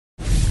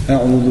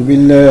أعوذ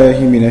بالله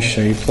من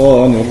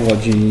الشيطان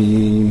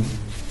الرجيم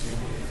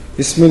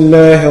بسم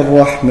الله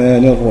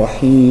الرحمن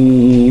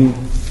الرحيم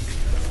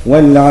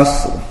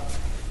والعصر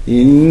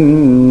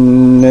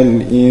إن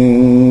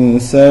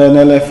الإنسان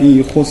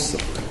لفي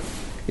خسر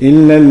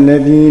إلا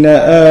الذين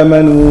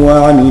آمنوا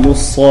وعملوا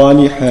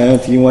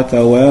الصالحات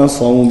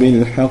وتواصوا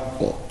بالحق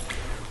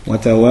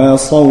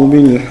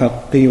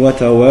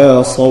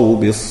وتواصوا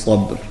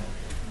بالصبر.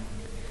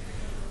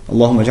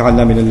 اللهم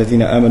اجعلنا من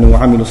الذين آمنوا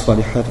وعملوا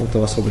الصالحات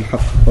وتواصوا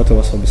بالحق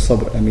وتواصوا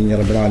بالصبر. آمين يا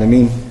رب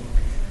العالمين.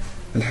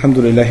 الحمد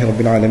لله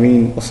رب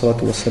العالمين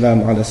والصلاة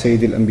والسلام على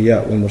سيد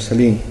الأنبياء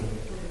والمرسلين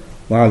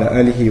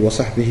وعلى آله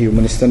وصحبه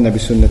ومن استنى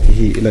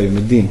بسنته إلى يوم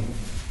الدين.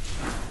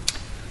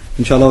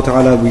 Inshallah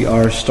ta'ala, we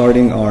are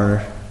starting our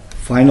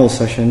final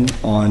session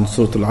on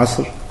Surah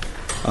Al-Asr.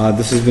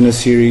 This has been a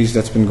series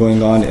that's been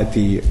going on at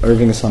the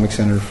Irving Islamic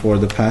Center for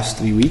the past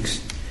 3 weeks.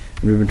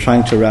 And we've been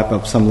trying to wrap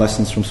up some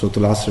lessons from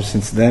Surah Al-Asr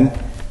since then,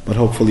 but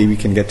hopefully we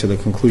can get to the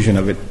conclusion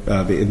of it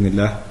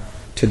bi'idhnillah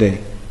today.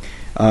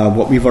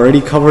 What we've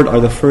already covered are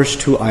the first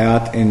 2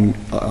 ayat in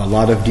a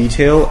lot of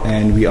detail,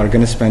 and we are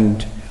going to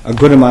spend a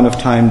good amount of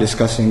time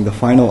discussing the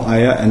final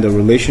ayah and the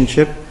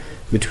relationship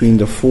between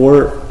the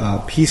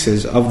 4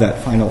 pieces of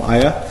that final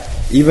ayah.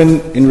 Even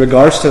in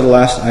regards to the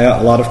last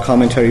ayah, a lot of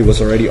commentary was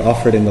already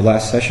offered in the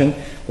last session,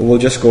 but we'll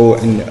just go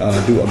and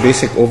do a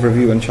basic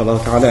overview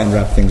inshallah ta'ala and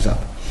wrap things up.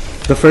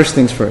 The first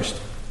things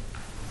first.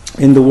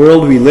 In the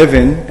world we live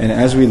in, and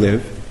as we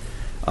live,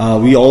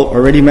 we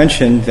already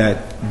mentioned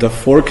that the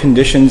 4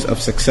 conditions of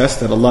success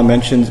that Allah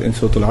mentions in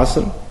Surah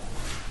Al-Asr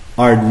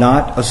are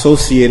not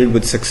associated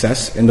with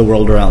success in the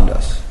world around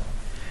us.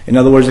 In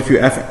other words, if you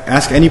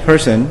ask any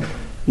person,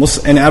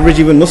 an average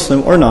even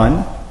Muslim or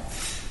non,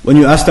 when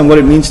you ask them what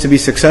it means to be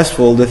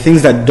successful, the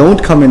things that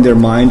don't come in their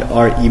mind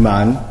are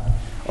iman,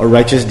 or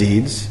righteous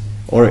deeds,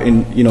 or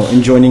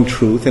enjoining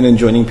truth and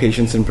enjoining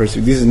patience and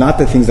pursuit. These are not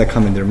the things that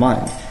come in their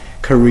mind.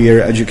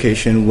 Career,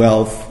 education,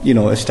 wealth,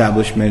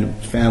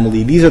 establishment,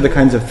 family. These are the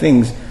kinds of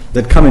things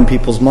that come in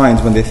people's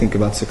minds when they think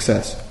about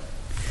success.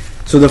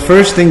 So the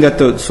first thing that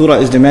the surah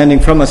is demanding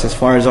from us as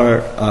far as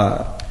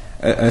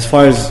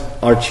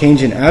our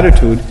change in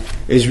attitude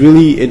is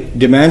really, it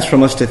demands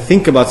from us to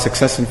think about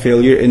success and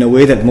failure in a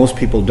way that most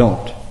people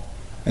don't.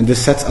 And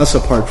this sets us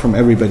apart from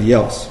everybody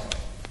else.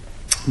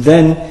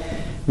 Then,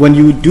 when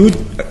you do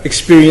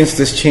experience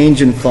this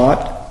change in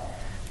thought,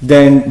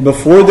 then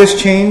before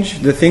this change,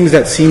 the things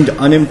that seemed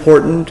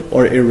unimportant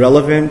or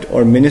irrelevant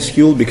or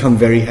minuscule become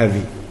very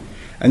heavy.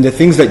 And the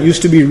things that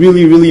used to be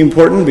really, really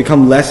important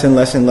become less and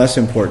less and less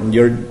important.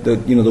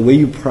 The way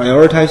you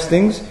prioritize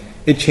things,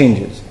 it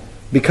changes,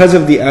 because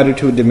of the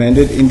attitude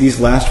demanded in these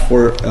last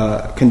 4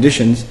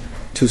 conditions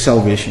to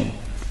salvation.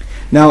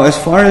 Now, as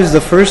far as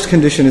the first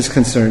condition is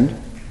concerned,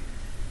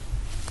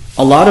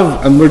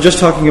 and we're just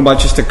talking about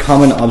just a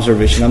common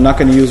observation. I'm not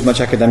going to use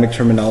much academic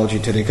terminology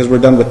today because we're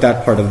done with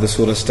that part of the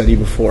surah study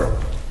before.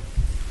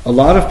 A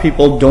lot of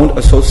people don't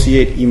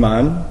associate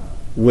iman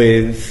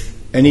with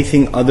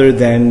anything other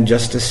than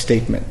just a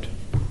statement.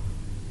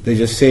 They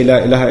just say, La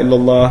ilaha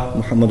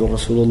illallah, Muhammadur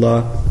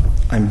Rasulullah,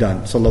 I'm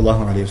done.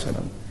 Sallallahu alayhi wa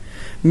sallam.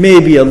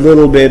 Maybe a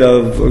little bit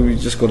of, we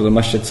just go to the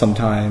masjid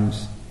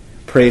sometimes,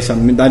 pray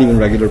some, not even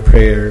regular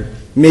prayer,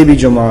 maybe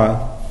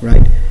Jama'ah,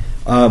 right?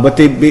 But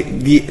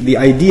the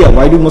idea,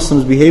 why do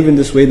Muslims behave in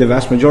this way, the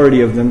vast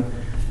majority of them,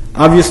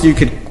 obviously you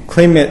could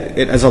claim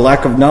it as a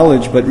lack of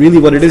knowledge, but really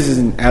what it is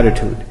an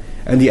attitude.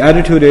 And the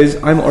attitude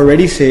is, I'm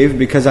already saved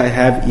because I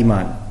have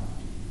iman.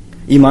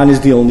 Iman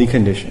is the only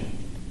condition.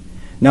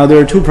 Now there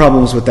are 2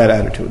 problems with that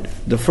attitude.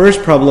 The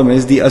first problem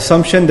is the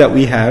assumption that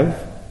we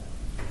have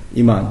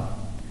iman.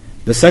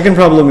 The second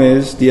problem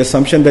is the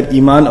assumption that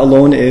iman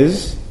alone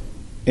is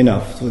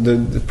enough. So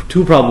the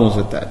 2 problems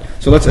with that.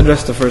 So let's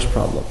address the first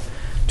problem.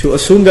 To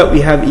assume that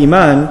we have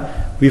iman,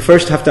 we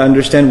first have to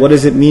understand what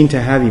does it mean to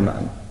have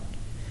iman.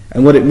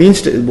 And what it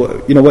means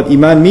what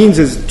iman means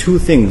is 2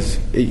 things.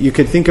 You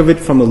could think of it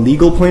from a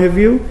legal point of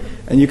view,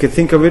 and you could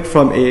think of it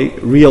from a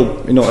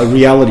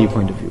reality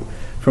point of view.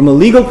 From a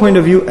legal point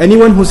of view,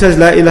 anyone who says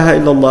La ilaha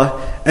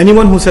illallah,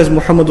 anyone who says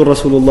Muhammadur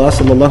Rasulullah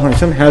sallallahu alaihi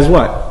wasallam has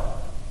what?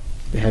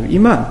 They have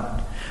iman.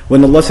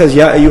 When Allah says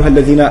Ya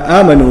ayyuhalladhina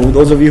amanu,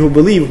 those of you who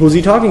believe, who's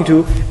He talking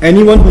to?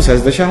 Anyone who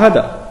says the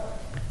shahada.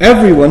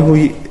 Everyone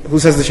who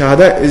says the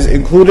shahada is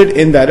included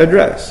in that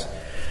address.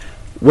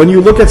 When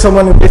you look at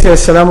someone who says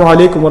Assalamu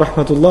alaikum wa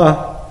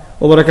rahmatullah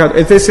wa barakatuh,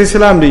 if they say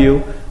salam to you,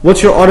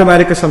 what's your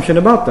automatic assumption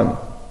about them?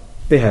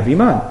 They have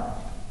iman.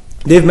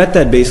 They've met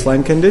that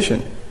baseline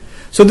condition.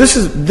 So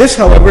this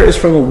however is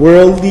from a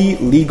worldly,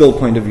 legal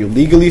point of view.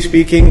 Legally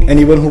speaking,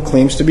 anyone who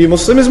claims to be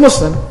Muslim is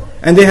Muslim.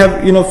 And they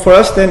have, for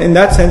us then, in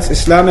that sense,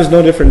 Islam is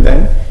no different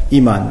than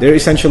iman. They're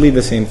essentially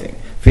the same thing.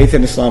 Faith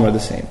and Islam are the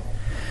same.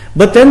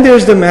 But then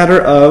there's the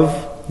matter of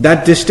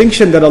that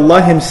distinction that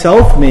Allah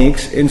Himself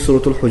makes in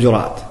Surah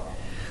Al-Hujurat,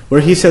 where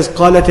He says,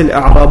 قَالَتِ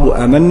الْأَعْرَابُ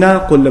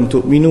آمَنَّا قُلْ لَمْ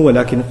تُؤْمِنُوا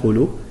وَلَكِنْ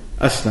قُولُوا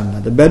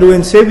أَسْلَمْنَا. The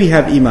Bedouins say, we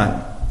have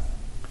iman.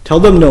 Tell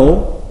them,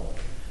 no,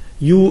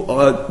 you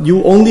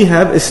only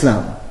have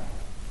Islam.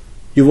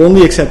 You've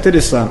only accepted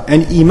Islam.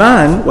 And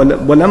Iman,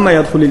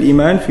 وَلَمَّا يَدْخُلِ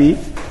الْإِيمَانِ فِي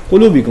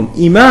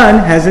قُلُوبِكُمْ. Iman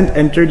hasn't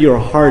entered your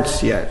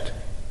hearts yet.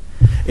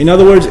 In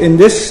other words, in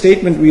this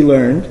statement we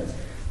learned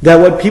that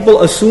what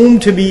people assume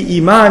to be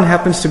Iman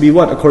happens to be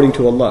what according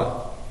to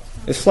Allah?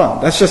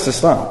 Islam. That's just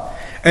Islam.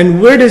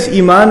 And where does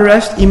Iman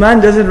rest? Iman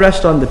doesn't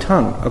rest on the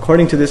tongue.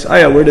 According to this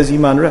ayah, where does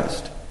Iman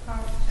rest?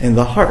 In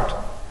the heart.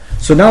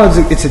 So now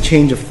it's a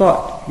change of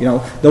thought.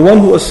 The one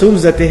who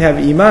assumes that they have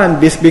Iman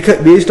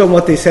based on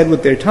what they said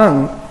with their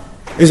tongue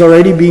is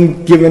already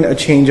being given a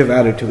change of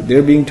attitude.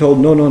 They're being told,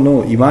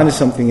 no, Iman is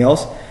something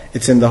else.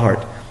 It's in the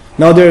heart.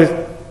 Now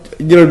there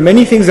are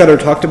many things that are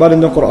talked about in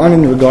the Quran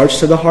in regards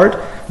to the heart,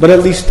 but at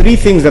least 3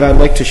 things that I'd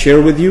like to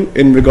share with you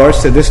in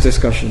regards to this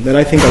discussion that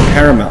I think are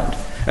paramount.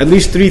 At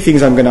least 3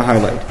 things I'm going to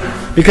highlight.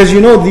 Because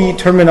the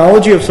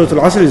terminology of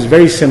Surah Al-Asr is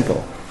very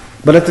simple,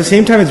 but at the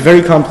same time it's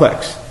very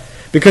complex.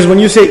 Because when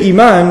you say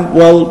Iman,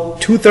 well,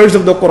 2/3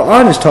 of the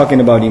Quran is talking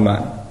about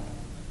Iman.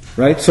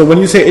 Right? So when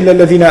you say إِلَّا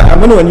الَّذِينَ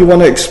آمَنُوا and you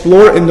want to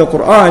explore in the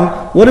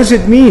Quran, what does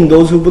it mean,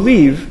 those who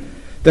believe?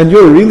 Then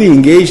you're really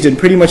engaged in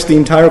pretty much the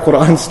entire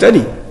Quran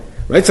study.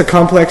 Right? It's a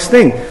complex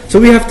thing. So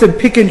we have to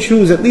pick and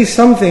choose at least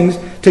some things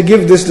to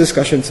give this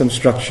discussion some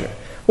structure.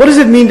 What does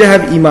it mean to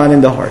have Iman in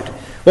the heart?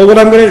 Well, what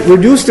I'm going to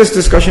reduce this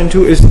discussion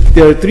to is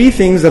there are 3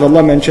 things that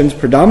Allah mentions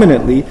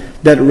predominantly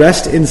that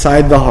rest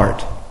inside the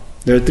heart.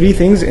 There are 3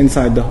 things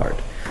inside the heart.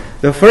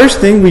 The first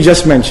thing we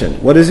just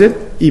mentioned. What is it?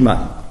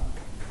 Iman.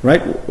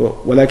 Right?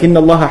 وَلَكِنَّ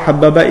اللَّهَ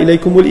حَبَّبَ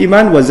إِلَيْكُمُ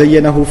الْإِيمَانِ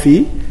وَزَيَّنَهُ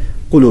فِي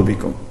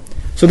قُلُوبِكُمْ.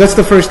 So that's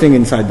the first thing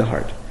inside the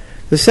heart.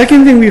 The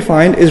second thing we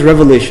find is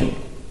revelation.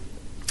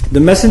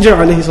 The Messenger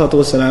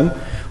ﷺ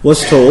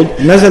was told,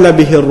 نَزَلَ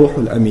بِهِ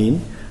الرُّوحُ الْأَمِينَ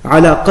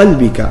عَلَى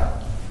قَلْبِكَ.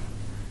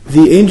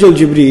 The angel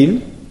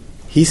Jibreel,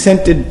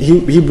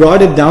 he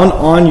brought it down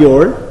on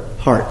your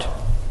heart.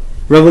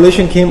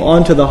 Revelation came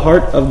onto the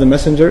heart of the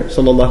Messenger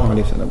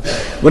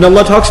ﷺ. When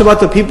Allah talks about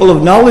the people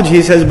of knowledge,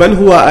 He says, بَلْ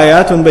هُوَ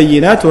آيَاتٌ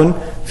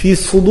بَيِّنَاتٌ فِي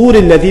صُدُورِ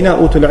الَّذِينَ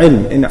أُوتُوا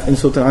الْعِلْمِ in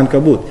Surah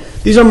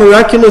Al-Ankabut. These are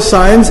miraculous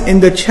signs in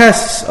the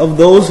chests of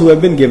those who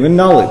have been given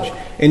knowledge.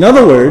 In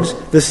other words,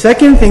 the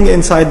second thing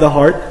inside the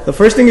heart, the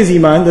first thing is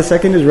Iman, the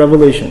second is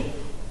revelation.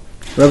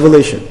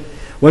 Revelation.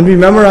 When we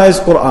memorize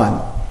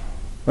Quran,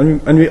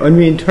 when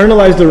we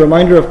internalize the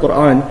reminder of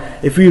Quran,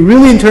 if we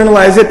really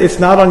internalize it, it's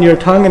not on your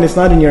tongue and it's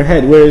not in your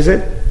head. Where is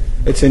it?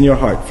 It's in your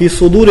heart. فِي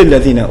صُدُورِ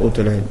الَّذِينَ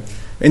أُوتُوا الْعِلْمِ.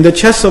 In the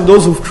chests of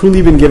those who've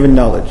truly been given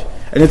knowledge.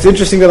 And it's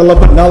interesting that Allah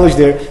put knowledge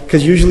there,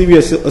 because usually we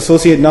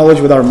associate knowledge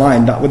with our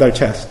mind, not with our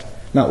chest,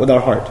 not with our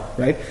heart,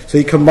 right? So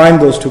He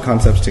combined those 2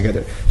 concepts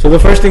together. So the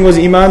first thing was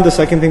Iman, the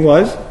second thing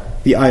was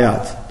the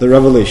ayat, the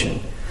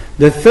revelation.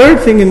 The third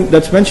thing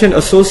that's mentioned,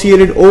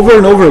 associated over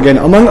and over again,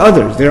 among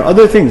others, there are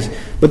other things,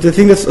 but the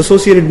thing that's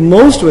associated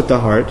most with the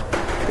heart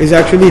is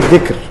actually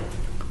dhikr,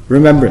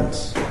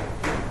 remembrance.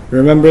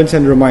 Remembrance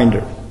and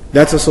reminder.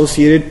 That's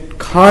associated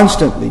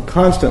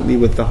constantly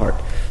with the heart.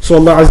 So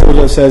Allah Azza wa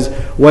Jalla says,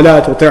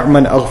 وَلَا تُطِعْ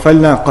مَنْ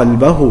أَغْفَلْنَا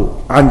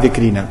قَلْبَهُ عَنْ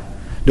ذِكْرِنَا.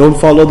 Don't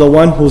follow the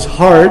one whose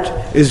heart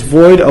is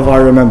void of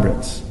our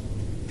remembrance.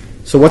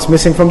 So what's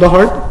missing from the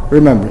heart?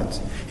 Remembrance.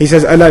 He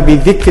says, أَلَا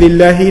بِذِكْرِ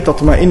اللَّهِ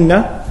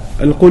تَطْمَئِنَّ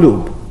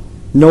الْقُلُوبِ.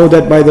 Know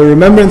that by the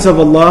remembrance of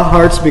Allah,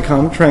 hearts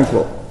become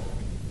tranquil.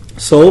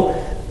 So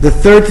the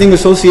third thing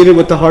associated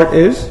with the heart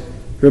is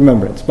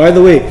remembrance. By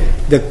the way,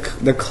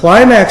 the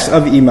climax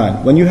of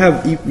Iman, when your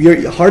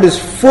heart is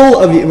full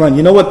of Iman,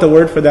 you know what the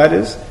word for that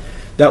is?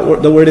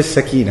 The word is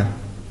sakina.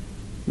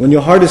 When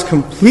your heart is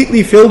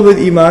completely filled with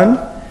Iman,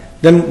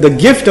 then the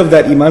gift of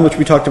that Iman, which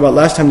we talked about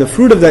last time, the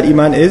fruit of that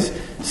Iman is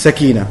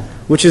sakina,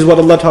 which is what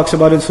Allah talks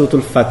about in Surah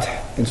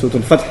Al-Fath. In Surah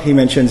Al-Fath He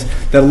mentions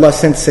that Allah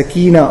sent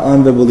sakina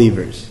on the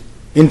believers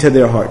into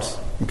their hearts.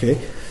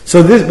 Okay?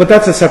 But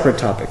that's a separate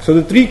topic. So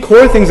the 3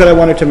 core things that I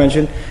wanted to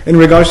mention in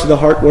regards to the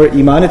heart were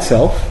Iman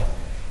itself,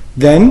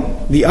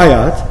 then the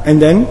ayat,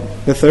 and then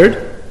the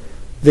third,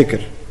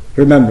 dhikr,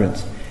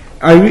 remembrance.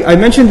 I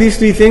mentioned these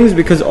 3 things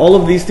because all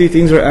of these 3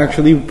 things are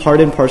actually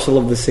part and parcel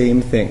of the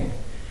same thing.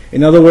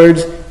 In other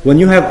words, when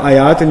you have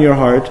ayat in your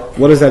heart,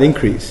 what does that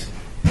increase?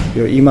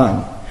 Your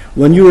Iman.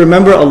 When you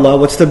remember Allah,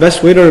 what's the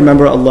best way to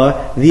remember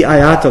Allah? The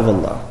ayat of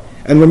Allah.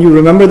 And when you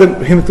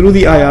remember Him through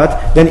the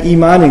ayat, then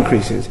Iman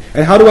increases.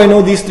 And how do I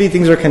know these 3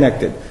 things are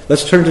connected?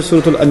 Let's turn to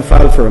Surah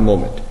Al-Anfal for a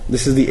moment.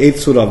 This is the 8th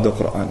surah of the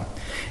Quran.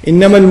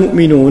 إِنَّمَا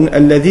الْمُؤْمِنُونَ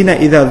الَّذِينَ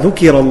إِذَا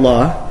ذُكِرَ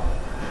اللَّهُ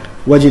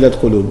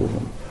وَجِلَتْ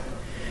قُلُوبُهُم.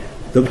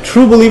 The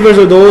true believers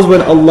are those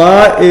when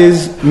Allah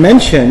is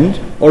mentioned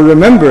or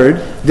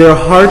remembered, their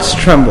hearts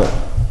tremble.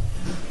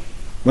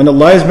 When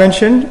Allah is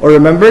mentioned or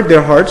remembered,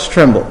 their hearts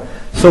tremble.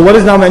 So what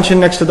is now mentioned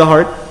next to the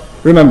heart?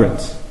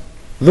 Remembrance.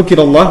 ذُكِرَ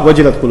اللَّهُ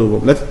وَجِلَتْ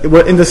قُلُوبُهُم.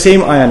 We're in the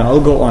same ayah now,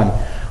 I'll go on.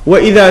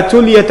 وَإِذَا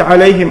تُلِيَتْ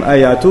عَلَيْهِمْ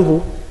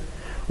آيَاتُهُ.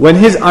 When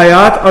His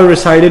ayat are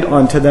recited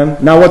onto them.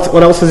 Now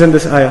what else is in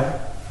this ayah?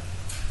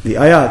 The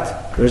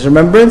ayat. There's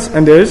remembrance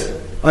and there's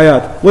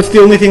ayat. What's the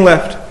only thing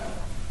left?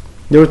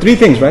 There were 3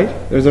 things, right?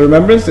 There's the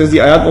remembrance, there's the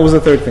ayat. What was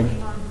the third thing?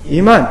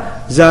 Iman.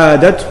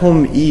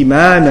 زَادَتْهُمْ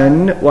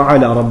إِيمَانًا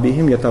وَعَلَى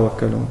رَبِّهِمْ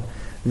يَتَوَكَّلُونَ.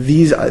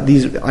 These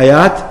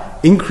ayat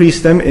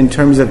increase them in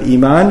terms of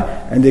iman,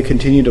 and they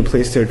continue to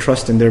place their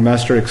trust in their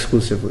master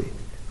exclusively.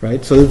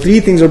 Right? So the three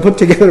things are put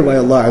together by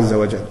Allah Azza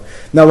wa Jal.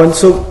 Now,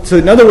 so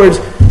in other words,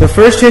 the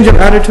first change of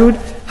attitude,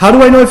 how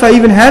do I know if I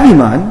even have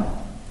iman?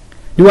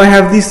 Do I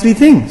have these three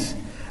things?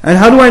 And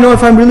how do I know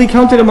if I'm really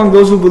counted among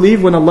those who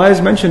believe? When Allah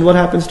is mentioned, what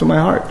happens to my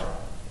heart?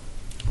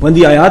 When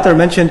the ayat are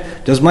mentioned,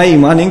 does my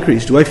iman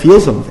increase? Do I feel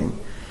something?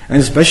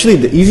 And especially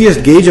the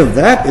easiest gauge of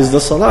that is the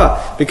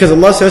salah. Because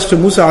Allah says to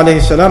Musa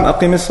alayhi salam,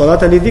 أَقِمِ الصَّلَاةَ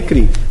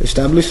لِذِكْرِ,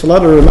 establish salah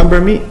to remember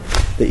me.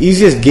 The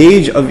easiest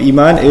gauge of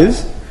iman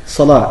is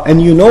salah.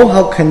 And you know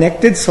how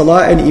connected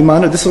salah and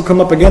iman are. This will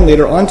come up again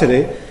later on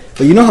today.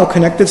 But you know how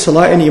connected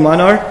salah and iman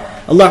are?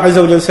 Allah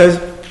Azza wa Jalla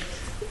says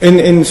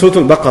in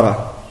Surah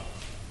Al-Baqarah,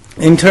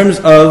 in terms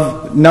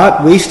of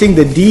not wasting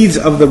the deeds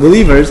of the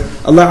believers,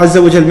 Allah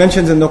Azza wa Jalla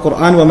mentions in the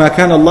Quran, وَمَا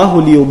كَانَ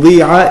اللَّهُ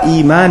لِيُضِيعَ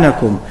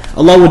إِيمَانَكُمْ.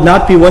 Allah would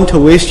not be one to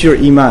waste your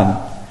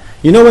iman.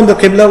 You know when the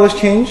Qibla was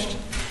changed?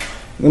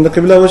 When the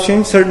Qibla was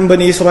changed, certain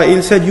Bani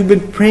Israel said, you've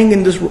been praying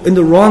in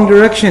the wrong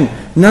direction.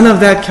 None of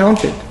that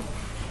counted.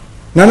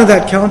 None of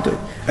that counted.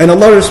 And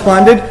Allah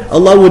responded,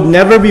 Allah would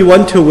never be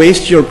one to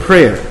waste your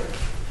prayer.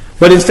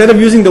 But instead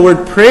of using the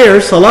word prayer,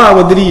 salah,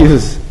 what did He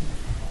use?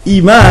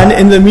 Iman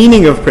in the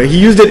meaning of prayer. He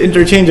used it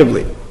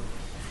interchangeably.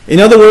 In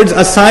other words,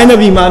 a sign of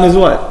iman is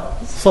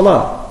what?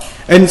 Salah.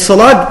 And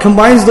salah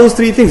combines those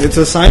three things. It's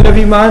a sign of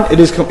iman,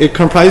 it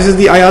comprises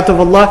the ayat of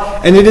Allah,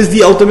 and it is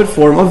the ultimate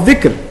form of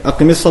dhikr. أَقِمِ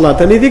الصَّلَاةَ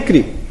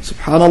لِذِكْرِ.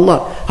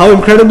 Subhanallah. How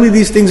incredibly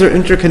these things are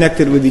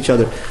interconnected with each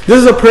other.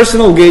 This is a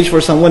personal gauge for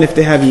someone if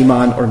they have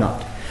iman or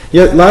not.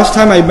 Yet last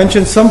time I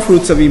mentioned some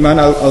fruits of iman.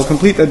 I'll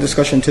complete that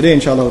discussion today,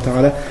 inshallah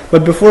ta'ala.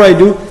 But before I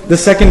do, the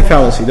second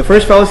fallacy. The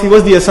first fallacy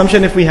was the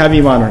assumption if we have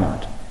iman or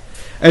not.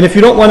 And if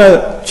you don't want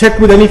to check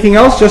with anything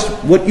else, just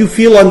what you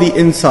feel on the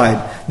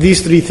inside.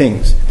 These three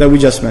things that we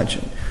just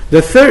mentioned.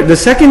 The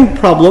second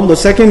problem, the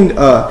second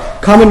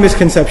common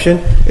misconception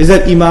is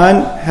that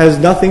iman has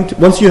nothing to,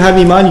 once you have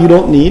iman, you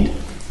don't need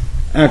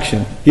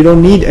action. You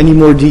don't need any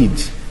more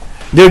deeds.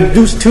 They're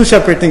two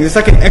separate things. It's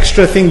like an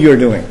extra thing you're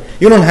doing.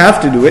 You don't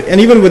have to do it, and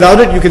even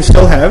without it, you can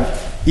still have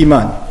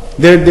iman.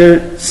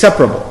 They're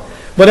separable.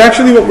 But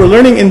actually what we're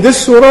learning in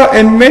this surah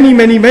and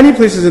many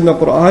places in the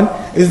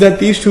Quran is that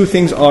these two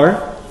things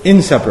are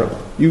inseparable.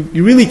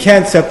 You really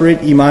can't separate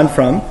iman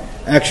from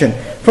action.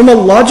 From a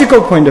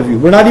logical point of view,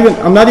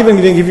 I'm not even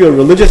going to give you a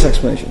religious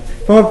explanation.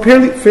 From a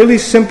fairly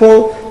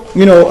simple,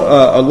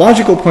 a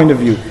logical point of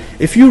view,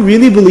 if you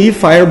really believe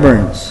fire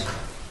burns,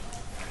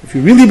 if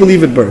you really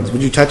believe it burns,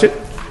 would you touch it?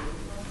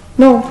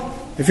 No.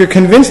 If you're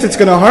convinced it's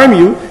going to harm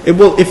you, it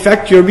will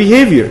affect your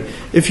behavior.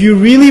 If you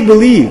really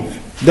believe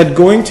that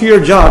going to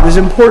your job is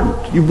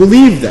important, you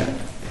believe that,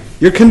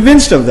 you're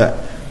convinced of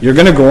that, you're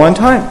going to go on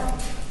time.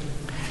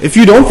 If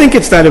you don't think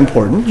it's that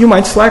important, you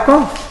might slack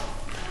off.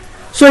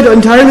 So it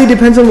entirely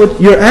depends on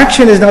what your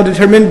action is now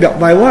determined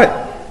by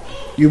what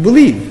you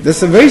believe.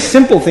 That's a very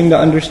simple thing to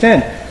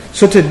understand.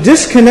 So to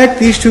disconnect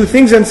these two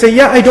things and say,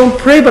 I don't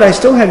pray, but I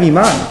still have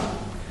iman.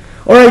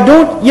 Or I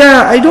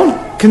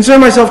don't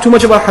concern myself too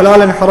much about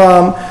halal and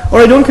haram,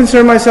 or I don't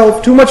concern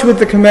myself too much with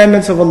the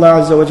commandments of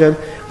Allah Azza wa Jal,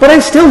 but I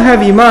still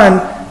have iman,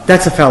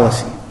 that's a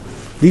fallacy.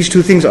 These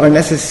two things are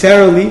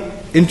necessarily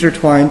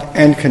intertwined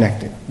and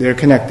connected. They're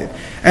connected.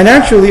 And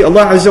actually,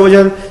 Allah Azza wa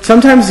Jal,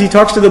 sometimes He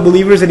talks to the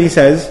believers and He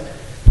says,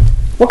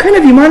 what kind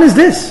of iman is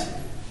this?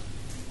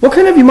 What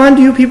kind of iman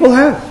do you people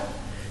have?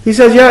 He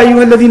says, Ya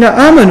ayyuha alladhina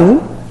amanu,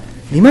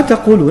 lima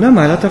taquluna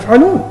ma la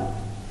taf'alun.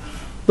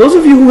 Those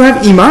of you who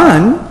have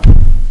iman,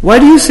 why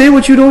do you say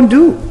what you don't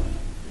do?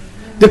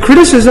 The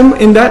criticism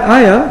in that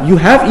ayah, you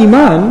have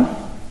iman,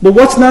 but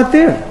what's not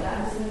there?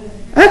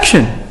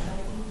 Action.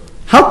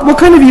 What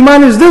kind of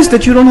iman is this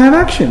that you don't have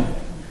action?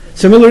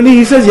 Similarly,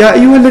 he says, Ya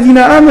ayyuha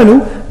alladhina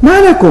amanu, ma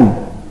lakum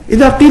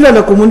idha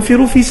qila lakum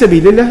unfiru fi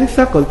sabilillahi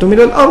thaqaltum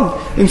ila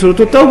al-ard. In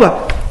Surah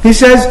At-Tawbah, he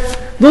says,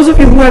 those of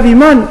you who have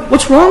iman,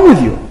 what's wrong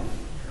with you?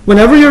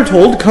 Whenever you're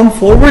told, come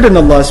forward in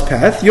Allah's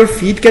path, your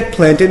feet get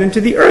planted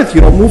into the earth.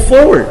 You don't move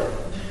forward.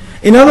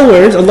 In other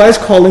words, Allah is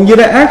calling you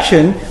to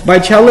action by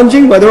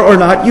challenging whether or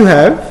not you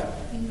have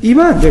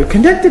iman. They're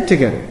connected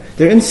together.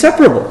 They're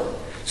inseparable.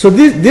 So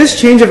this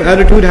change of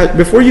attitude,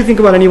 before you think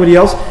about anybody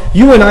else,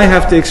 you and I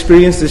have to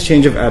experience this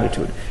change of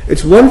attitude.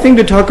 It's one thing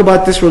to talk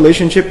about this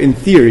relationship in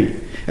theory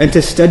and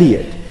to study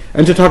it,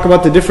 and to talk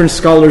about the different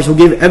scholars who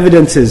gave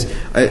evidences,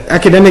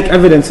 academic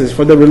evidences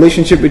for the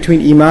relationship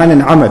between iman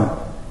and amal.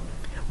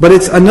 But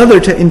it's another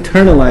to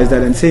internalize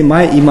that and say,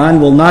 my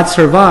iman will not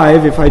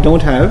survive if I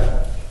don't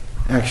have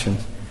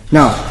actions.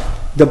 Now,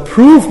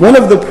 one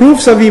of the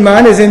proofs of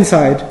iman is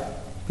inside,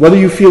 whether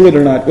you feel it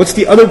or not. What's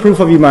the other proof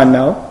of iman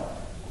now?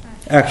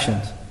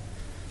 Actions.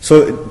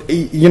 So,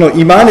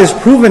 iman is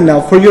proven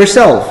now for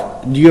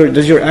yourself.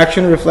 Does your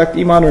action reflect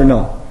iman or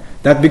no?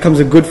 That becomes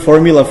a good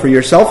formula for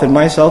yourself and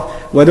myself,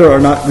 whether or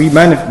not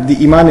the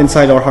iman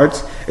inside our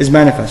hearts is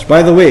manifest.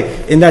 By the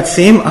way, in that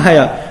same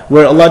ayah,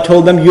 where Allah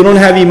told them, you don't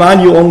have iman,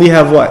 you only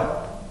have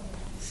what?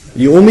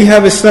 You only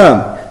have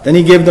Islam. Then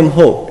He gave them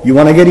hope. You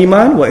want to get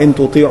iman? وَإِن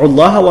تُطِيعُوا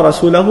اللَّهَ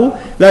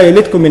وَرَسُولَهُ لَا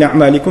يَلِتْكُم مِّنْ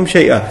أَعْمَالِكُمْ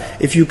شَيْئًا.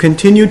 If you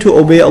continue to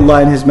obey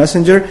Allah and His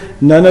Messenger,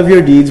 none of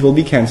your deeds will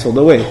be cancelled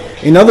away.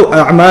 In other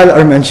a'mal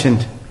are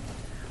mentioned.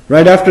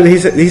 Right after he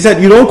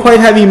said, you don't quite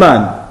have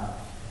iman.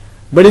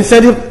 But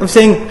instead of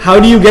saying, how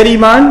do you get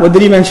iman? What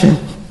did He mention?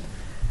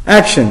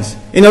 Actions.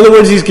 In other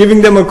words, He's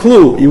giving them a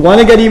clue. You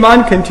want to get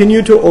iman?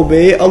 Continue to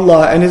obey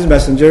Allah and His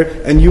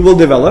Messenger, and you will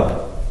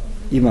develop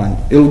iman.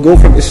 It will go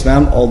from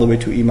Islam all the way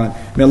to iman.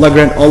 May Allah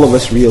grant all of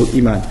us real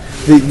iman.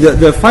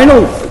 The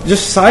final,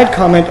 just side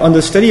comment on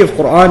the study of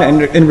Quran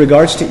and in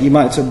regards to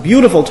iman. It's a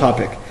beautiful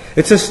topic.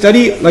 It's a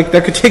study like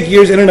that could take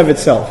years in and of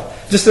itself.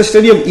 Just the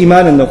study of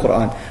iman in the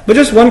Quran. But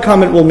just one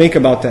comment we'll make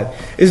about that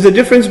is the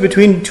difference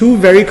between two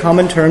very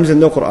common terms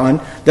in the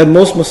Quran that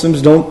most Muslims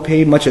don't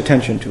pay much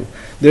attention to.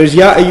 There's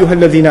Ya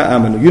ayyuhalladhina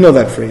amanu. You know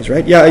that phrase,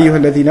 right? Ya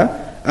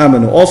ayyuhalladhina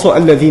amanu. Also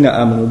alladhina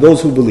amanu,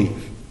 those who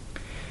believe.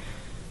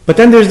 But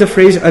then there's the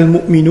phrase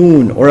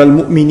al-mu'minun or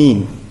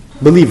al-mu'minin,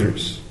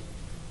 believers.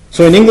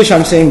 So in English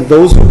I'm saying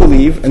those who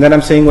believe, and then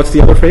I'm saying what's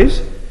the other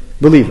phrase?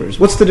 Believers.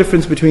 What's the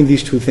difference between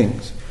these two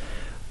things?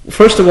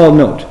 First of all,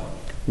 note,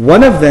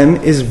 one of them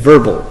is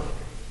verbal.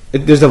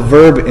 There's a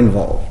verb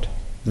involved.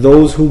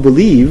 Those who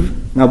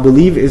believe, now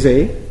believe is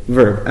a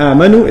verb.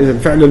 Amanu is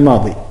al-fi'l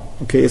al-madi.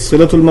 Okay, it's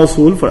silatul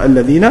mawsul for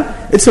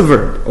alladhina, it's a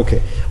verb. Okay.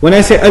 When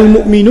I say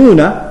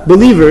al-mu'minuna,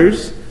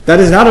 believers, that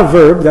is not a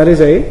verb, that is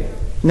a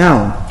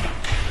noun.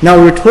 Now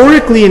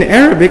rhetorically in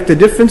Arabic, the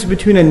difference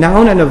between a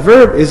noun and a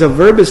verb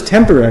is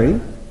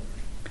temporary,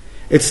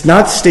 it's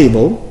not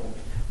stable,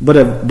 but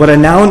a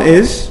noun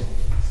is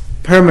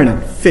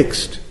permanent,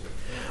 fixed.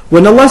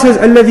 When Allah says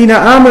الَّذِينَ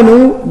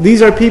آمَنُوا,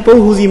 these are people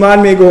whose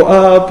iman may go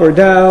up or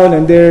down,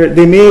 and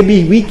they may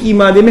be weak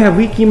iman, they may have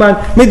weak iman,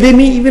 they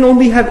may even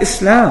only have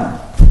Islam.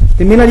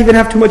 They may not even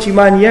have too much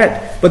iman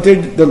yet, but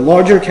the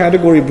larger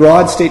category,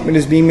 broad statement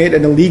is being made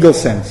in a legal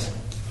sense.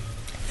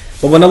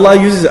 But when Allah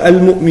uses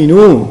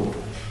al-mu'minun,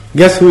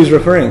 guess who He's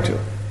referring to?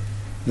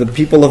 The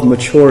people of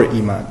mature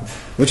iman.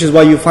 Which is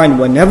why you find,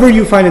 whenever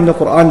you find in the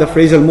Quran the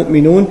phrase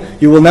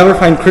al-mu'minun, you will never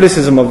find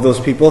criticism of those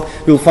people.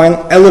 You will find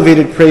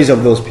elevated praise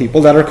of those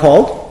people that are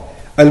called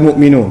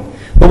al-mu'minun.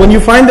 But when you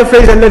find the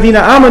phrase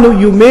alladhina amanu,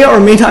 you may or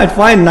may not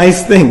find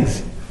nice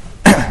things.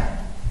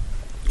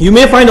 You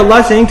may find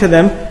Allah saying to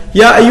them,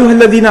 Ya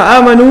ayyuhalladhina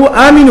amanu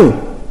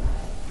aminu.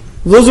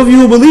 Those of you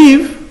who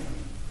believe,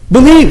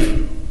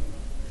 believe.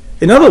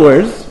 In other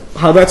words,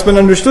 how that's been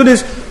understood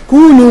is,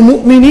 kunu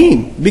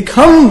mu'minin.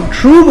 Become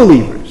true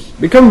believers.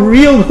 Become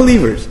real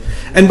believers.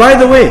 And by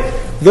the way,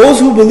 those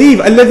who believe,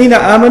 alladhina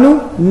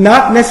amanu,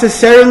 not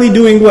necessarily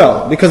doing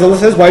well. Because Allah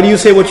says, why do you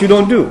say what you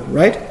don't do?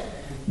 Right?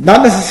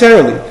 Not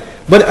necessarily.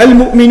 But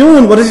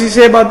al-mu'minun, what does He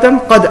say about them?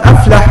 قَدْ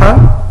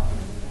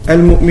أَفْلَحَ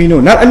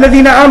al-mu'minun. Not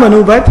alladhina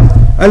amanu, but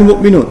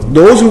al-mu'minun.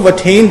 Those who've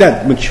attained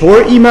that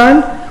mature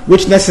iman,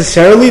 which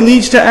necessarily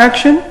leads to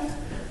action,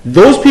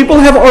 those people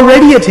have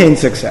already attained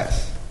success.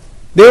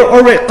 They're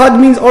already, qad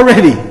means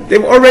already.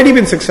 They've already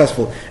been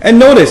successful. And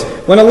notice,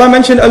 when Allah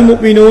mentioned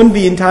al-mu'minun,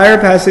 the entire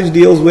passage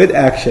deals with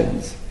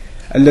actions.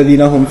 الَّذِينَ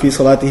هُمْ فِي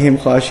صَلَاتِهِمْ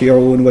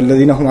خَاشِعُونَ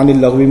وَالَّذِينَ هُمْ عَنِ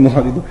اللَّغْوِ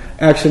مُعْرِضُونَ.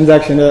 Actions,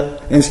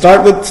 and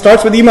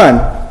starts with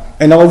iman.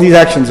 And all these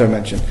actions are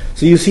mentioned.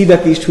 So you see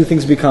that these two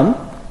things become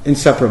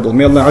inseparable.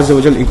 May Allah Azza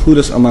wa Jal include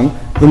us among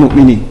the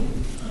mu'mineen.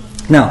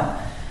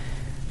 Now,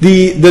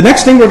 the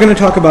next thing we're going to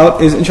talk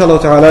about is, inshallah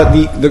ta'ala,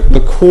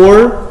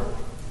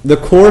 the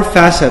core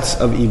facets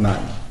of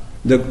iman.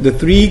 The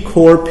three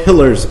core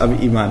pillars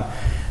of iman.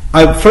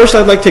 First,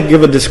 I'd like to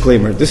give a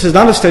disclaimer. This is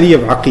not a study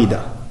of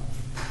aqidah.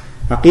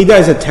 Aqidah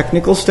is a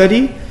technical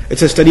study.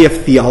 It's a study of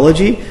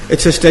theology.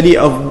 It's a study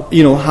of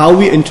how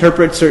we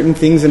interpret certain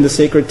things in the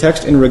sacred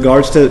text in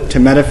regards to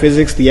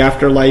metaphysics, the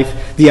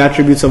afterlife, the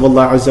attributes of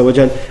Allah Azza wa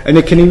Jal. And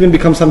it can even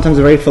become sometimes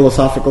a very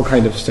philosophical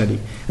kind of study,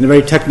 and a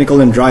very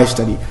technical and dry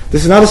study.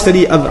 This is not a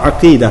study of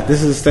aqidah.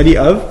 This is a study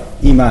of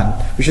iman.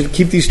 We should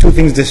keep these two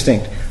things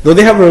distinct. Though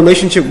they have a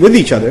relationship with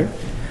each other,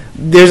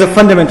 there's a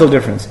fundamental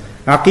difference.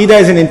 Aqidah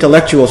is an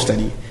intellectual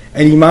study,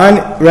 and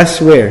iman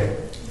rests where?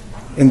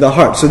 In the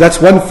heart. So that's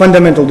one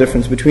fundamental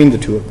difference between the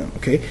two of them.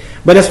 Okay.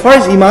 But as far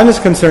as iman is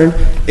concerned,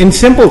 in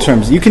simple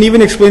terms, you can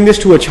even explain this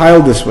to a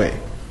child this way.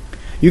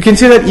 You can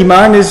say that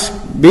iman is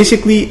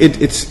basically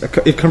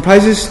it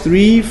comprises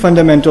three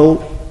fundamental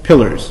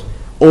pillars,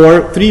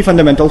 or three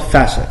fundamental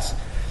facets.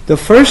 The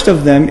first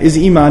of them is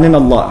iman in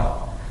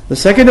Allah. The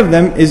second of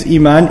them is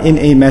iman in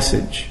a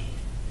message.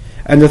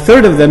 And the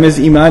third of them is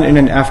iman in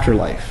an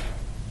afterlife.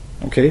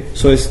 Okay?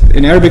 So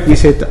in Arabic we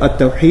say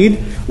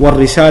at-tawheed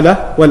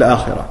wal-risala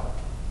wal-akhirah.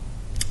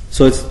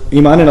 So it's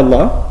iman in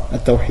Allah,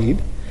 at-tawheed.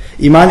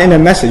 Iman in a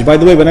message. By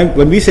the way,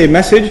 when we say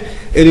message,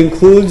 it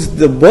includes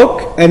the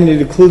book and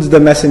it includes the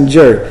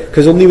messenger.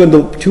 Because only when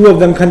the two of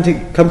them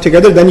come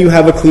together, then you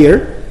have a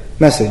clear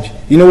message.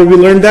 You know where we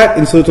learned that?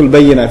 In Surah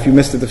Al-Bayyinah, if you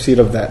missed the tafseer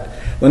of that.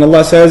 When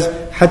Allah says,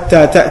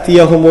 حَتَّى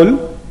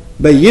تَأْتِيَهُمُ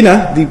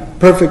Bayyina,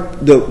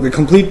 the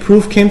complete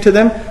proof came to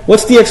them.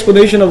 What's the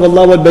explanation of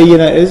Allah what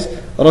bayyina is?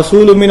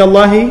 Rasulun min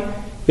Allahi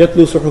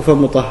yatlu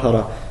suhufan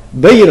mutahhara.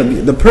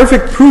 Bayyina, the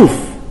perfect proof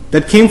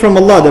that came from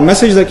Allah, the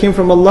message that came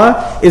from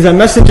Allah, is a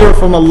messenger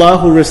from Allah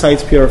who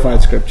recites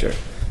purified scripture.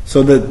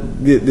 So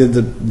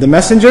the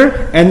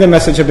messenger and the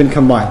message have been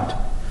combined.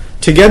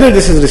 Together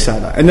this is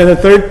Risala. And then the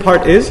third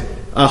part is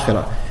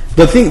Akhirah.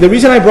 The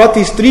reason I brought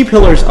these three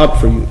pillars up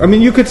for you, I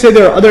mean you could say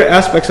there are other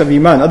aspects of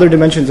Iman, other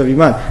dimensions of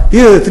Iman.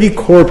 These are the three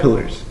core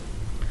pillars.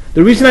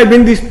 The reason I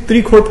bring these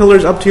three core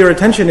pillars up to your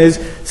attention is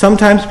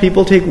sometimes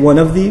people take one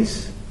of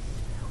these,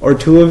 or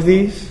two of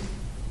these,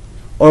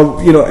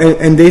 or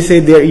and they say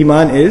their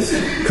Iman is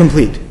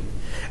complete.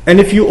 And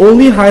if you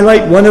only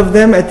highlight one of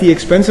them at the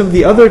expense of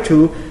the other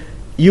two,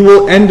 you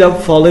will end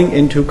up falling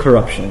into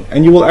corruption.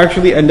 And you will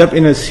actually end up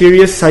in a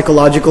serious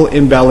psychological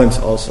imbalance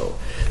also.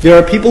 There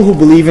are people who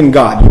believe in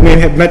God. You may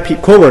have met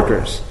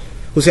co-workers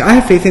who say, I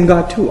have faith in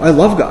God too. I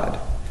love God.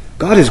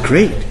 God is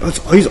great.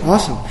 He's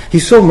awesome.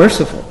 He's so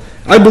merciful.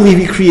 I believe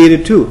He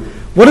created too.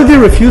 What do they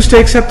refuse to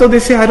accept though? They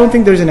say, I don't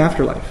think there's an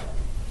afterlife.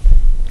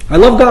 I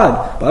love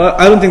God, but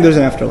I don't think there's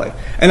an afterlife.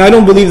 And I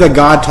don't believe that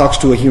God talks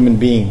to a human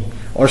being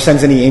or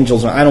sends any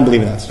angels. I don't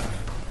believe in that stuff.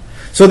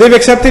 So they've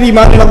accepted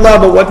Iman in Allah,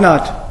 but what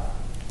not?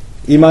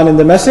 Iman in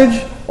the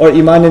message or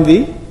Iman in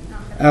the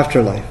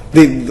afterlife.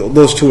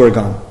 Those two are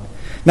gone.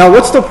 Now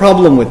what's the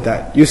problem with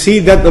that? You see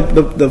that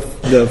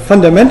the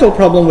fundamental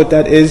problem with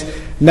that is,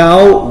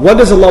 now what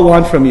does Allah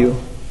want from you?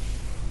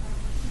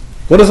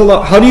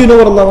 How do you know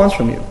what Allah wants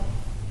from you?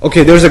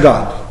 Okay, there's a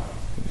God.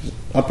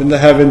 Up in the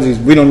heavens,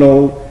 we don't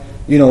know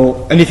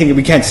anything.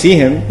 We can't see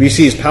Him. We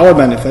see His power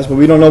manifest, but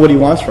we don't know what He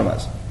wants from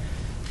us.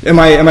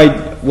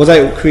 Was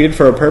I created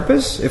for a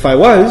purpose? If I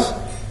was,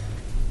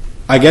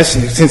 I guess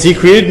since He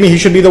created me, He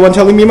should be the one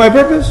telling me my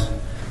purpose.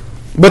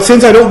 But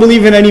since I don't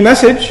believe in any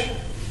message,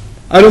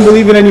 I don't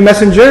believe in any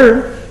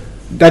messenger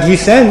that He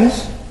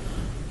sends,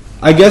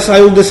 I guess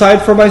I will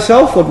decide for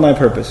myself what my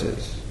purpose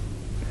is.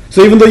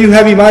 So even though you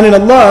have Iman in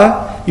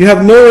Allah, you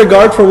have no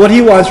regard for what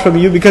He wants from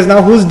you, because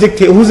now who's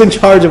in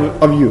charge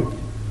of you?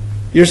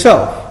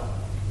 Yourself.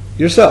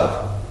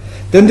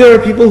 Then there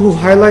are people who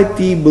highlight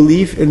the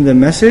belief in the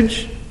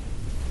message,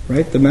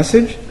 right? The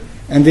message,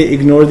 and they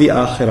ignore the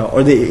akhirah,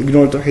 or they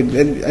ignore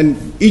tawhid.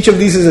 And each of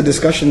these is a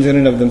discussion in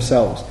and of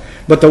themselves.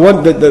 But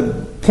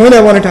the point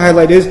I wanted to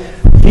highlight is,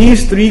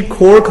 these three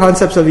core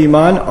concepts of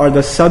Iman are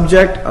the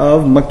subject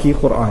of Makki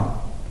Quran.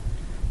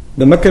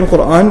 The Meccan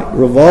Quran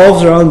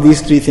revolves around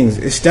these three things: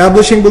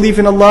 establishing belief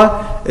in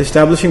Allah,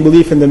 establishing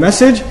belief in the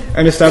message,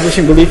 and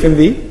establishing belief in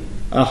the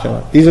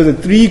Akhirah. These are the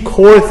three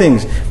core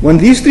things. When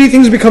these three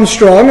things become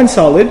strong and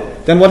solid,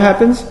 then what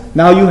happens?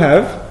 Now you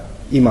have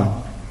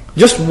Iman.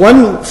 Just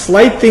one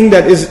slight thing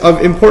that is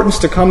of importance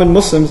to common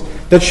Muslims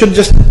that should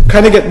just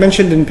kind of get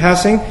mentioned in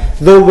passing,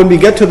 though when we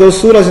get to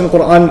those surahs in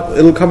Quran,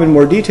 it'll come in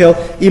more detail.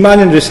 Iman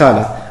and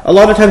Risala. A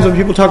lot of times when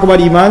people talk about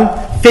Iman,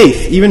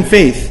 even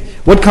faith,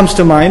 what comes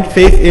to mind?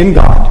 Faith in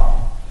God.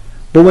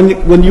 But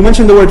when you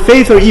mention the word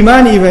faith or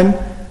Iman even,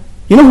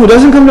 you know who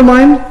doesn't come to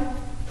mind?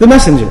 The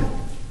messenger.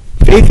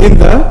 Faith in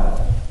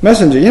the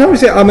messenger. We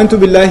say, Amantu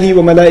billahi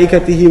wa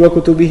malaikatihi wa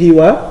kutubihi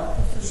wa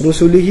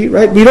rusulihi,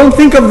 right? We don't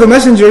think of the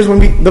messengers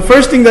the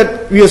first thing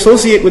that we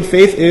associate with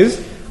faith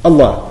is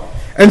Allah.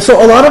 And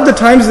so a lot of the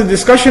times the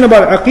discussion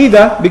about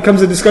Aqidah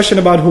becomes a discussion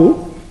about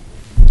who?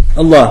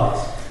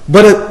 Allah.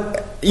 But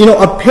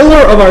a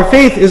pillar of our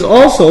faith is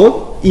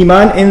also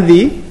Iman in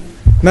the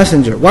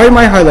messenger. Why am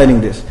I highlighting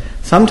this?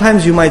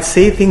 Sometimes you might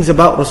say things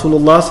about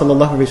Rasulullah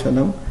sallallahu alaihi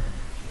wasallam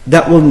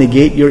that will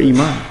negate your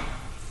Iman.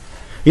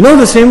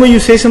 The same way you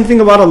say something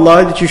about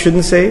Allah that you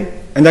shouldn't say,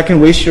 and that can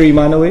waste your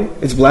Iman away,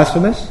 it's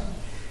blasphemous.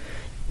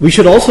 We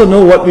should also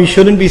know what we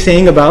shouldn't be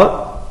saying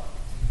about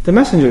the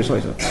Messenger.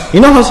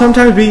 You know how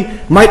sometimes we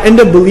might end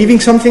up believing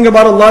something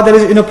about Allah that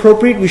is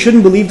inappropriate? We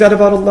shouldn't believe that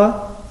about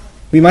Allah.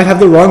 We might have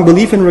the wrong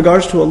belief in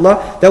regards to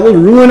Allah that will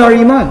ruin our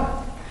Iman.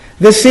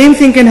 The same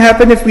thing can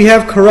happen if we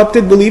have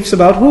corrupted beliefs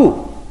about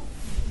who?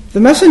 The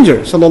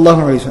Messenger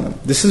sallallahu alaihi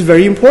wasallam. This is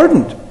very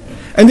important.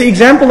 And the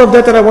example of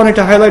that I wanted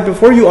to highlight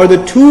before you are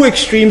the two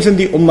extremes in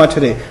the ummah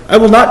today. I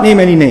will not name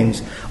any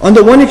names. On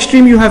the one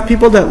extreme you have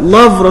people that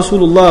love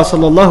Rasulullah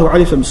sallallahu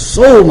alaihi wasallam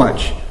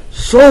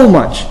so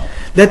much,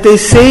 that they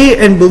say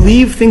and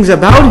believe things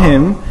about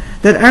him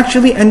that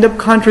actually end up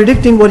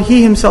contradicting what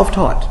he himself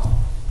taught.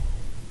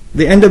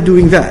 They end up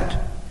doing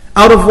that.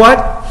 Out of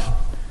what?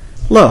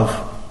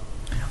 Love.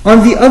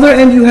 On the other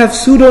end you have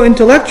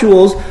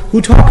pseudo-intellectuals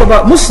who talk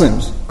about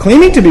Muslims,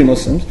 claiming to be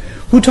Muslims,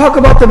 who talk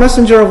about the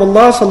Messenger of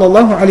Allah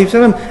sallallahu alaihi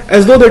wasallam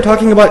as though they're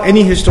talking about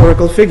any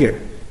historical figure,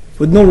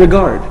 with no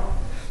regard.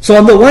 So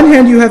on the one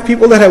hand you have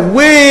people that have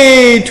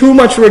way too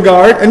much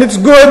regard, and it's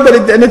good,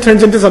 but then it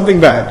turns into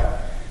something bad.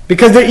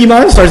 Because their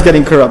Iman starts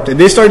getting corrupted.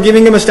 They start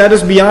giving him a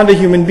status beyond a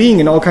human being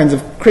and all kinds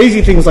of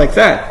crazy things like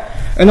that.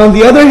 And on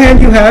the other hand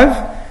you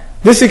have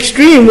this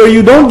extreme where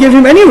you don't give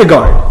him any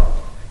regard.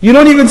 You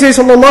don't even say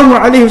sallallahu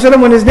alaihi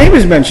wasallam when his name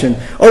is mentioned.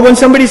 Or when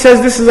somebody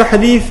says this is a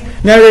hadith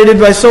narrated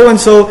by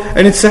so-and-so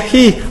and it's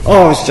sahih,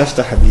 it's just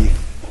a hadith.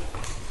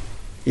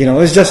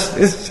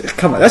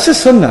 Come on, that's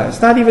just sunnah.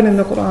 It's not even in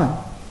the Quran.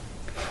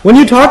 When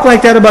you talk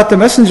like that about the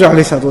Messenger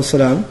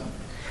ﷺ,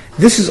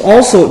 this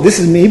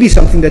is maybe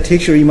something that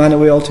takes your iman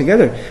away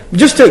altogether.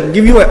 Just to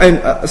give you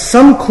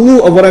some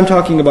clue of what I'm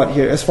talking about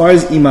here, as far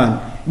as iman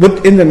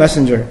within the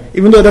messenger.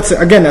 Even though that's,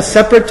 again, a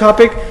separate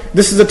topic,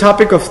 this is the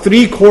topic of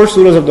 3 core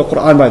surahs of the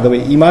Quran, by the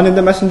way. Iman in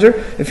the messenger,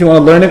 if you want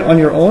to learn it on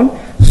your own.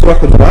 Surah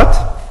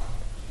Hujurat,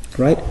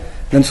 right?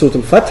 Then Surah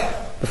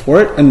Al-Fath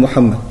before it, and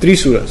Muhammad. 3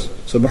 surahs.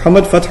 So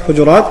Muhammad, Fath,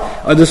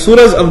 Hujurat are the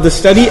surahs of the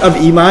study of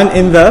iman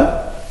in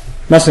the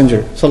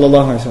messenger,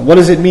 sallallahu alaihi wasallam. What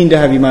does it mean to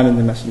have iman in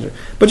the messenger?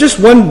 But just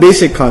one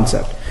basic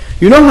concept.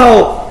 You know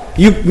how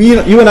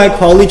you and I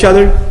call each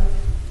other?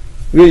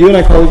 You and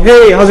I call,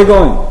 hey, how's it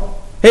going?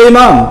 Hey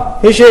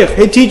Imam, hey Shaykh,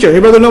 hey teacher, hey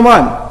brother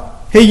Nouman,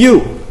 hey you.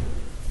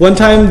 One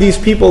time these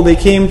people, they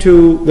came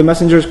to the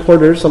messenger's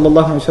quarters,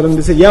 sallallahu alaihi wasallam,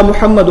 they said, Ya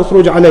Muhammad,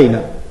 ukhruj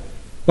alayna.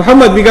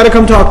 Muhammad, we got to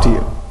come talk to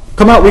you.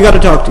 Come out, we got to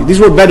talk to you. These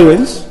were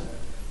Bedouins.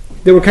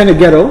 They were kind of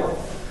ghetto.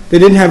 They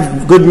didn't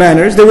have good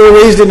manners. They were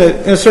raised in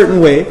a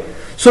certain way.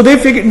 So they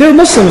figured, they're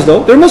Muslims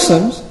though, they're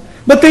Muslims.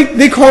 But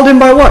they called him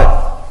by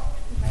what?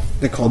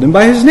 They called him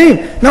by his name.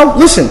 Now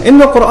listen, in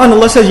the Quran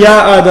Allah says,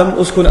 Ya Adam,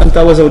 uskun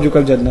anta wa zawjuka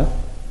al-jannah.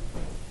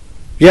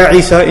 Ya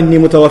Isa, inni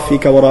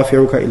mutawaffika wa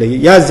rafi'uka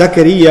ilayya. Ya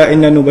Zakariya,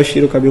 inna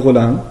nubashiruka bi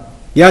ghulam.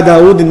 Ya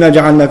Dawood, inna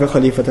ja'alnaka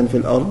khalifatan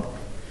fil ard.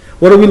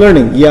 What are we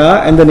learning?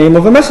 Ya and the name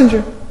of a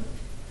messenger.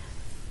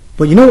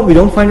 But you know what we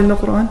don't find in the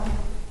Quran?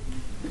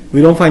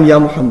 We don't find Ya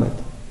Muhammad.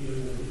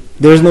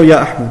 There's no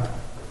Ya Ahmad.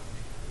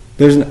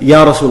 There's no,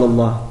 Ya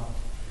Rasulullah,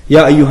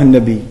 Ya Ayyuhal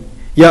Nabi,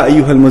 Ya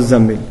Ayyuhal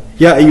Muzzammil,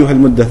 Ya Ayyuhal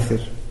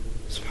Muddathir.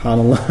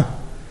 Subhanallah.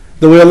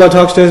 The way Allah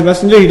talks to His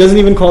messenger, He doesn't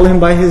even call him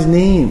by his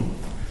name.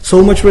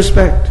 So much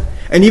respect.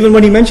 And even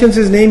when He mentions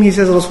his name, He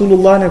says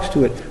Rasulullah next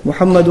to it.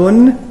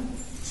 Muhammadun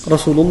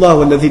Rasulullah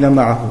walladhina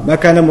ma'ahu. Ma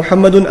kana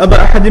Muhammadun aba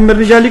ahadin min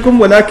rijalikum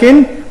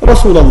walakin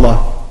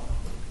Rasulullah.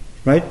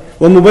 Right?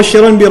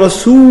 وَمُبَشِّرًا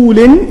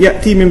بِرَسُولٍ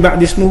يَأْتِي مِن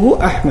بَعْدِ اسْمُهُ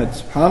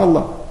أَحْمَدٍ.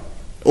 SubhanAllah.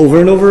 Over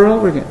and over and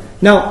over again.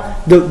 Now,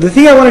 the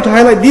thing I wanted to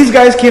highlight, these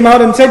guys came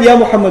out and said, Ya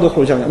Muhammad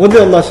ukhruj alayna. What did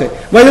Allah say?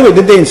 By the way,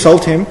 did they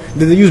insult him?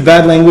 Did they use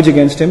bad language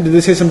against him? Did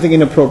they say something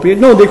inappropriate?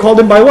 No, they called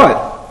him by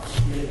what?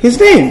 His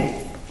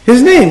name.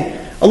 His name.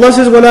 Allah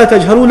says, وَلَا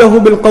تَجْهَرُوا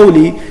لَهُ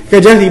بِالْقَوْلِ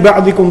كَجَهْرِ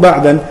بَعْضِكُمْ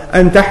بَعْضًا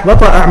أَن تَحْبَطَ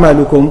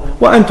أَعْمَالُكُمْ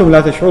وَأَنْتُمْ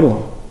لَا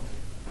تَشْعُرُونَ.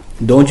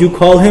 Don't you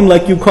call him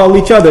like you call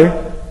each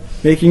other,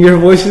 making your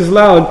voices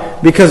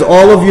loud, because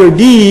all of your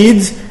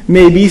deeds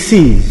may be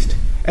seized,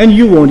 and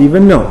you won't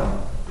even know.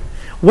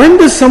 When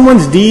does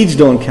someone's deeds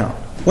don't count?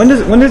 When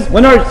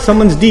are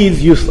someone's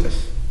deeds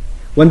useless?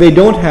 When they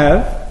don't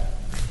have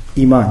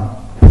iman.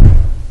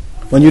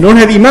 When you don't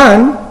have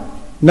iman,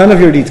 none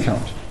of your deeds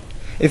count.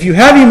 If you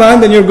have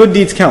iman, then your good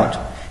deeds count.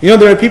 You know,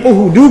 there are people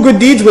who do good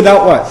deeds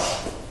without what?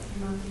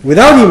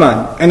 Without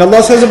iman. And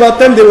Allah says about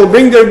them, they will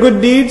bring their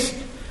good deeds,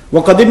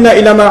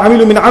 وَقَدِمْنَا إِلَى مَا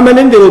عَمِلُوا مِنْ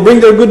عَمَلٍ. They will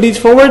bring their good deeds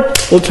forward,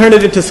 will turn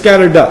it into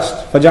scattered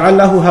dust.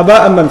 فَجَعَلْنَاهُ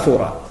هَبَاءً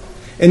مَنْثُورًا.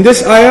 In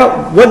this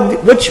ayah,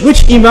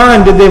 which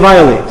iman did they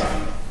violate?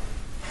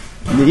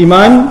 The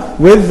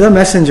iman with the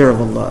messenger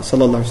of Allah,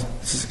 sallallahu alaihi wasallam.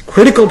 This is a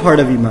critical part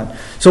of iman.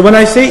 So when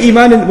I say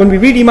iman, when we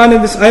read iman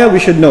in this ayah, we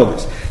should know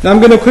this. Now I'm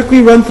going to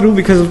quickly run through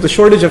because of the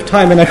shortage of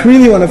time, and I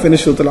really want to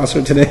finish Surah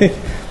Al-Asr today,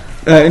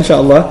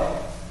 inshallah,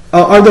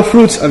 are the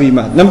fruits of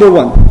iman. Number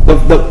 1,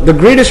 the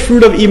greatest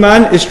fruit of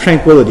iman is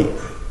tranquility,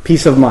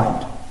 peace of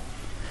mind.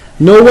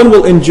 No one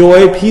will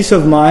enjoy peace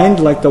of mind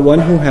like the one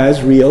who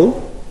has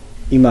real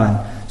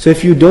iman. So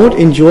if you don't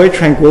enjoy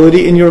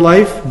tranquility in your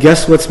life,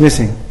 guess what's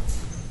missing?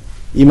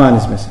 Iman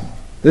is missing.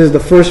 This is the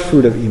first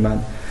fruit of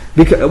iman.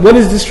 Because what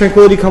does this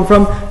tranquility come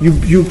from?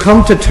 You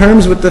come to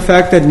terms with the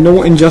fact that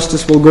no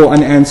injustice will go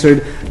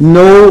unanswered,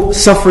 no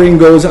suffering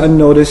goes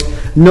unnoticed,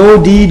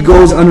 no deed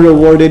goes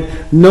unrewarded,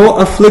 no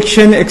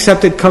affliction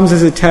except it comes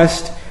as a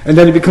test, and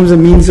then it becomes a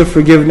means of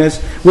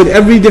forgiveness. With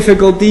every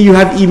difficulty, you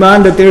have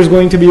iman that there's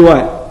going to be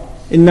what?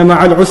 إِنَّ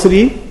مَعَ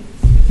الْعُسْرِ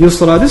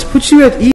يُسْرًا. This puts you at ease.